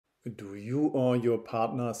Do you or your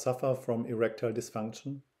partner suffer from erectile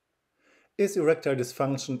dysfunction? Is erectile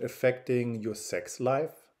dysfunction affecting your sex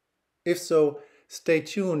life? If so, stay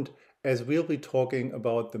tuned as we'll be talking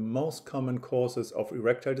about the most common causes of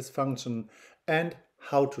erectile dysfunction and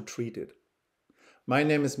how to treat it. My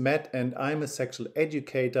name is Matt and I'm a sexual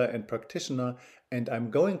educator and practitioner, and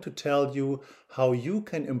I'm going to tell you how you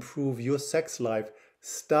can improve your sex life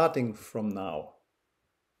starting from now.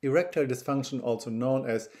 Erectile dysfunction, also known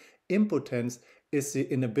as impotence, is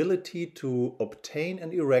the inability to obtain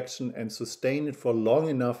an erection and sustain it for long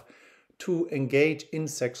enough to engage in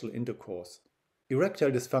sexual intercourse.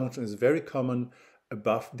 Erectile dysfunction is very common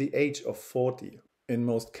above the age of 40. In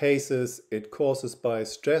most cases, it causes by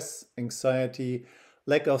stress, anxiety,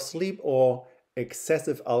 lack of sleep, or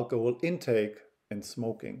excessive alcohol intake and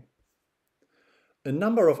smoking. A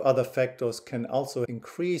number of other factors can also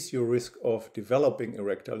increase your risk of developing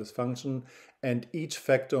erectile dysfunction, and each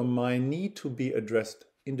factor might need to be addressed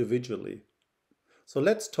individually. So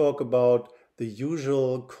let's talk about the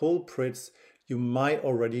usual culprits you might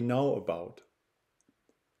already know about.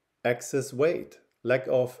 Excess weight, lack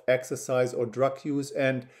of exercise or drug use,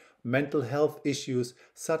 and mental health issues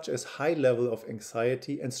such as high level of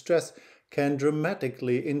anxiety and stress can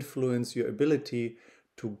dramatically influence your ability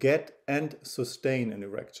to get and sustain an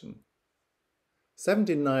erection.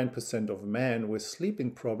 79% of men with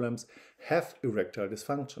sleeping problems have erectile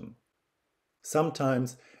dysfunction.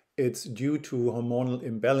 Sometimes it's due to hormonal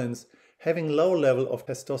imbalance, having low level of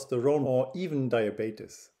testosterone, or even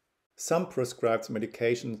diabetes. Some prescribed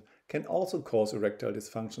medications can also cause erectile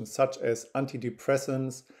dysfunction, such as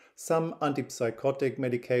antidepressants, some antipsychotic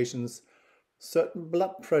medications, certain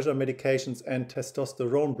blood pressure medications, and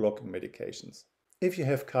testosterone blocking medications. If you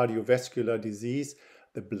have cardiovascular disease,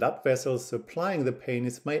 the blood vessels supplying the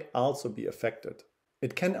penis may also be affected.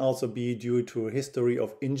 It can also be due to a history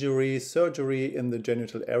of injury, surgery in the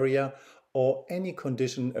genital area, or any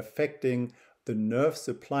condition affecting the nerve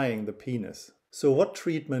supplying the penis. So what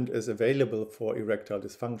treatment is available for erectile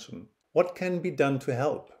dysfunction? What can be done to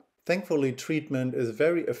help? Thankfully, treatment is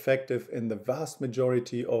very effective in the vast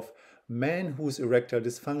majority of men whose erectile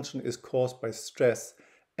dysfunction is caused by stress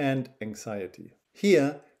and anxiety.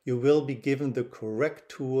 Here, you will be given the correct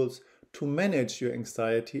tools to manage your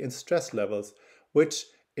anxiety and stress levels, which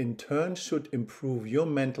in turn should improve your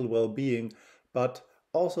mental well-being, but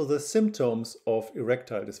also the symptoms of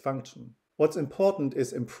erectile dysfunction. What's important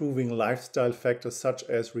is improving lifestyle factors such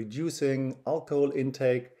as reducing alcohol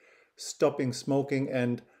intake, stopping smoking,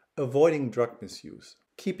 and avoiding drug misuse.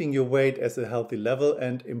 Keeping your weight at a healthy level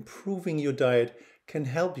and improving your diet can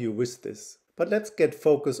help you with this. But let's get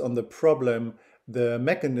focused on the problem, the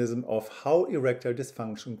mechanism of how erectile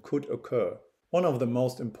dysfunction could occur. One of the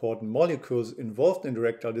most important molecules involved in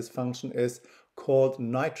erectile dysfunction is called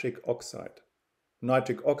nitric oxide.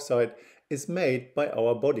 Nitric oxide is made by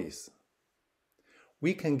our bodies.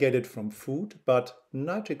 We can get it from food, but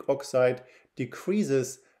nitric oxide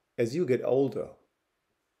decreases as you get older.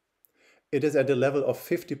 It is at a level of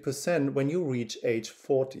 50% when you reach age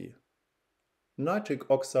 40. Nitric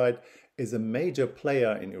oxide is a major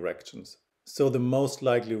player in erections. So the most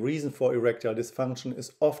likely reason for erectile dysfunction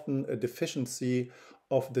is often a deficiency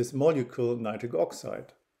of this molecule nitric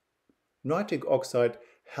oxide. Nitric oxide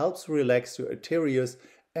helps relax your arteries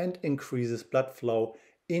and increases blood flow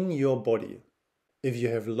in your body. If you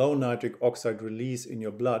have low nitric oxide release in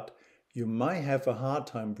your blood, you might have a hard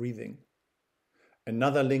time breathing.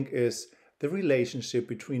 Another link is the relationship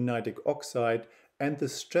between nitric oxide and the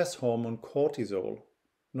stress hormone cortisol.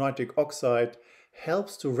 Nitric oxide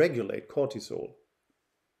helps to regulate cortisol.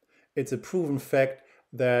 It's a proven fact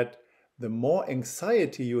that the more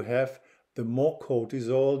anxiety you have, the more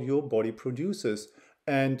cortisol your body produces,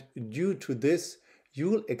 and due to this,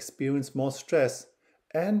 you'll experience more stress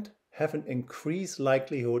and have an increased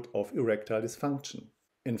likelihood of erectile dysfunction.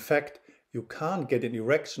 In fact, you can't get an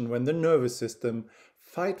erection when the nervous system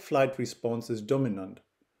fight-flight response is dominant,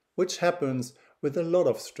 which happens with a lot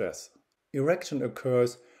of stress. Erection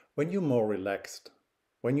occurs when you're more relaxed,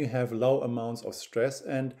 when you have low amounts of stress,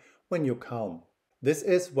 and when you're calm. This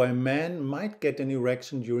is why men might get an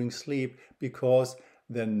erection during sleep, because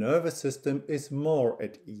their nervous system is more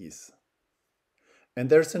at ease. And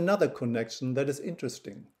there's another connection that is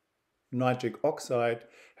interesting. Nitric oxide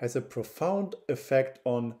has a profound effect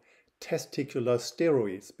on testicular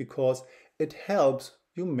steroids because it helps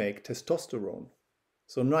you make testosterone.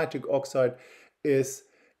 So nitric oxide is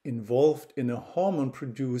involved in a hormone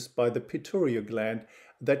produced by the pituitary gland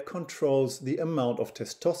that controls the amount of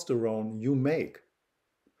testosterone you make.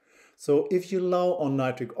 So if you low on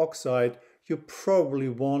nitric oxide, you probably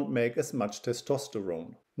won't make as much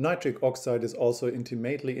testosterone. Nitric oxide is also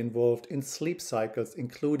intimately involved in sleep cycles,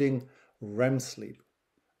 including REM sleep.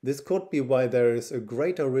 This could be why there is a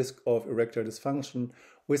greater risk of erectile dysfunction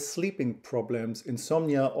with sleeping problems,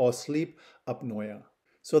 insomnia, or sleep apnea.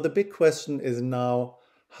 So the big question is now,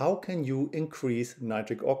 how can you increase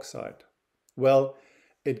nitric oxide? Well,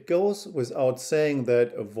 it goes without saying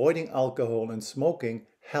that avoiding alcohol and smoking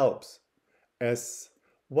helps, as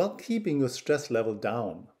well keeping your stress level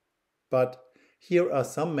down. But here are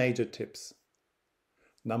some major tips.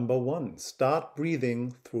 Number 1, start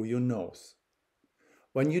breathing through your nose.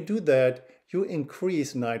 When you do that, you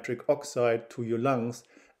increase nitric oxide to your lungs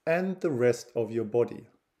and the rest of your body.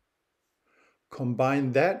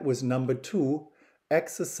 Combine that with number 2,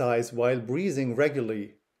 exercise while breathing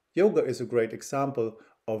regularly. Yoga is a great example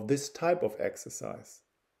of this type of exercise.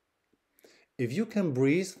 If you can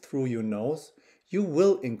breathe through your nose, you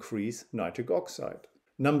will increase nitric oxide.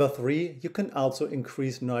 Number 3, you can also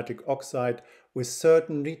increase nitric oxide with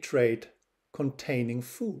certain nitrate-containing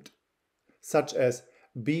food, such as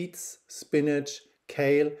beets, spinach,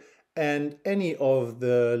 kale, and any of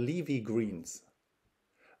the leafy greens.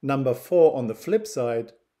 Number 4, on the flip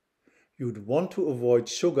side, you'd want to avoid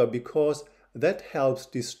sugar because that helps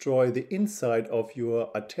destroy the inside of your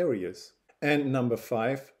arteries. And number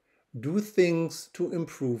 5, do things to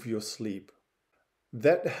improve your sleep.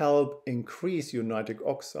 That help increase your nitric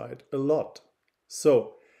oxide a lot.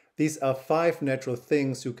 So, these are 5 natural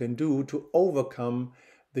things you can do to overcome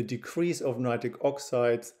the decrease of nitric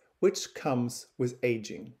oxides which comes with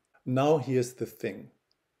aging. Now here's the thing.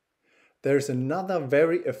 There's another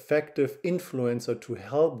very effective influencer to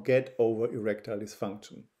help get over erectile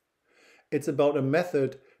dysfunction. It's about a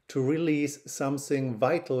method to release something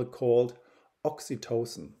vital called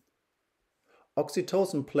oxytocin.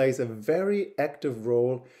 Oxytocin plays a very active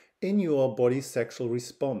role in your body's sexual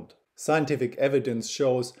response. Scientific evidence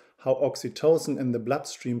shows how oxytocin in the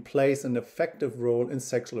bloodstream plays an effective role in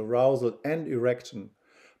sexual arousal and erection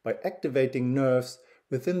by activating nerves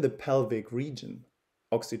within the pelvic region.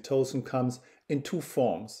 Oxytocin comes in 2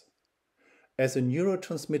 forms: as a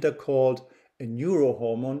neurotransmitter called a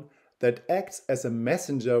neurohormone that acts as a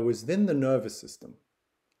messenger within the nervous system,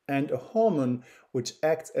 and a hormone which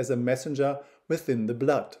acts as a messenger within the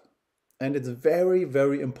blood. And it's very,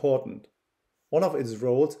 very important. One of its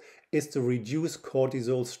roles is to reduce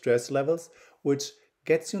cortisol stress levels, which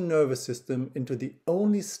gets your nervous system into the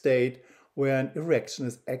only state where an erection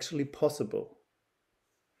is actually possible.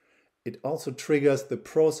 It also triggers the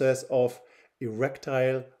process of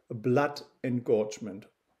erectile blood engorgement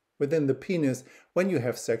within the penis when you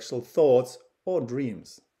have sexual thoughts or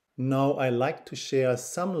dreams. Now I like to share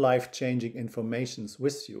some life-changing information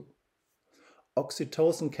with you.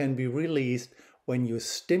 Oxytocin can be released when you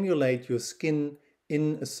stimulate your skin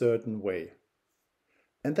in a certain way.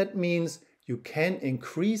 And that means you can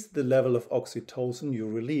increase the level of oxytocin you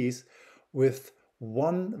release with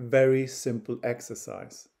one very simple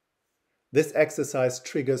exercise. This exercise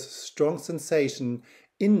triggers strong sensation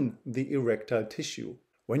in the erectile tissue.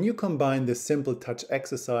 When you combine this simple touch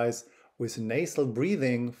exercise with nasal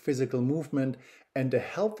breathing, physical movement, and a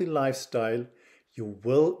healthy lifestyle, you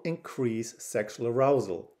will increase sexual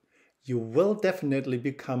arousal. You will definitely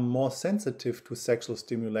become more sensitive to sexual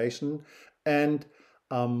stimulation and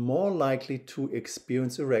are more likely to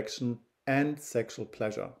experience erection and sexual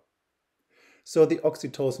pleasure. So the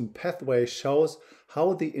oxytocin pathway shows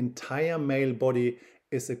how the entire male body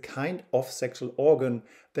is a kind of sexual organ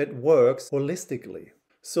that works holistically.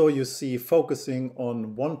 So you see, focusing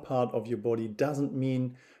on one part of your body doesn't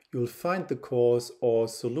mean you'll find the cause or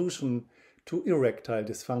solution to erectile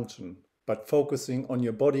dysfunction, but focusing on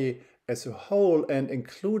your body as a whole and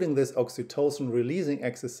including this oxytocin releasing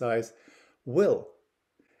exercise will.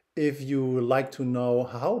 If you like to know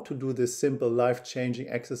how to do this simple life-changing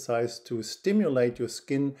exercise to stimulate your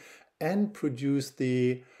skin and produce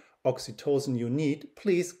the oxytocin you need,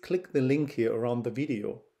 please click the link here around the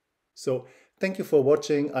video. So thank you for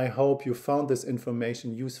watching. I hope you found this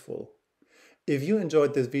information useful. If you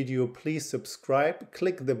enjoyed this video, please subscribe,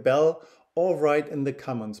 click the bell, or write in the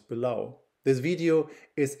comments below. This video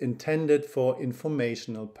is intended for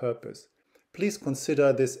informational purpose. Please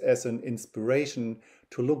consider this as an inspiration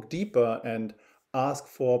to look deeper and ask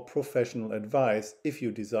for professional advice if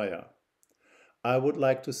you desire. I would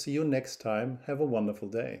like to see you next time. Have a wonderful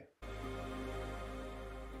day.